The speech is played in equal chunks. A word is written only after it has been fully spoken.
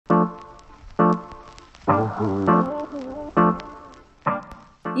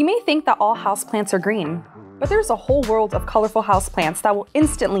You may think that all houseplants are green, but there's a whole world of colorful houseplants that will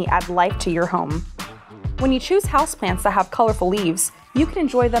instantly add life to your home. When you choose houseplants that have colorful leaves, you can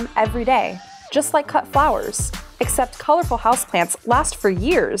enjoy them every day, just like cut flowers, except colorful houseplants last for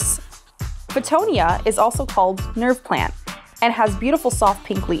years. Fittonia is also called nerve plant and has beautiful soft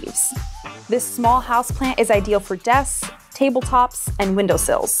pink leaves. This small houseplant is ideal for desks, tabletops, and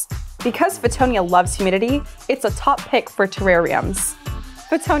windowsills. Because Fittonia loves humidity, it's a top pick for terrariums.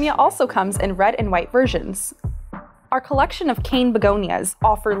 Fittonia also comes in red and white versions. Our collection of cane begonias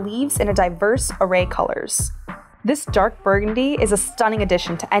offer leaves in a diverse array of colors. This dark burgundy is a stunning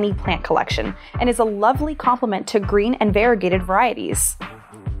addition to any plant collection and is a lovely complement to green and variegated varieties.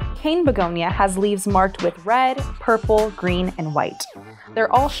 Cane begonia has leaves marked with red, purple, green, and white.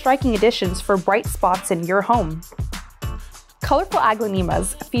 They're all striking additions for bright spots in your home. Colorful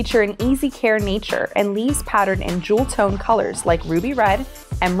aglaonemas feature an easy care nature and leaves patterned in jewel-tone colors like ruby red,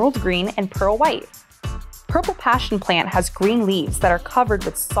 emerald green, and pearl white. Purple passion plant has green leaves that are covered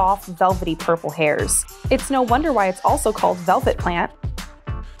with soft, velvety purple hairs. It's no wonder why it's also called velvet plant.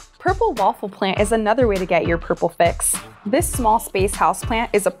 Purple waffle plant is another way to get your purple fix. This small space houseplant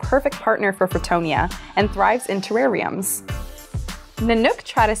is a perfect partner for Fittonia and thrives in terrariums. Nanouk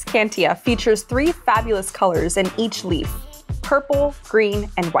Tradescantia features 3 fabulous colors in each leaf: purple, green,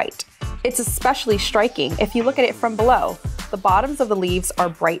 and white. It's especially striking if you look at it from below. The bottoms of the leaves are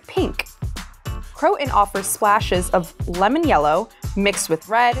bright pink. Croton offers splashes of lemon yellow mixed with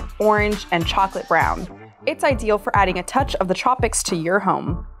red, orange, and chocolate brown. It's ideal for adding a touch of the tropics to your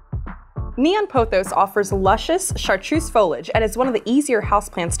home. Neon Pothos offers luscious chartreuse foliage and is one of the easier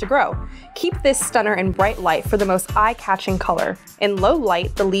houseplants to grow. Keep this stunner in bright light for the most eye-catching color. In low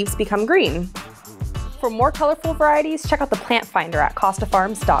light, the leaves become green. For more colorful varieties, check out the plant finder at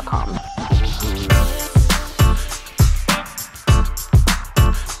costafarms.com.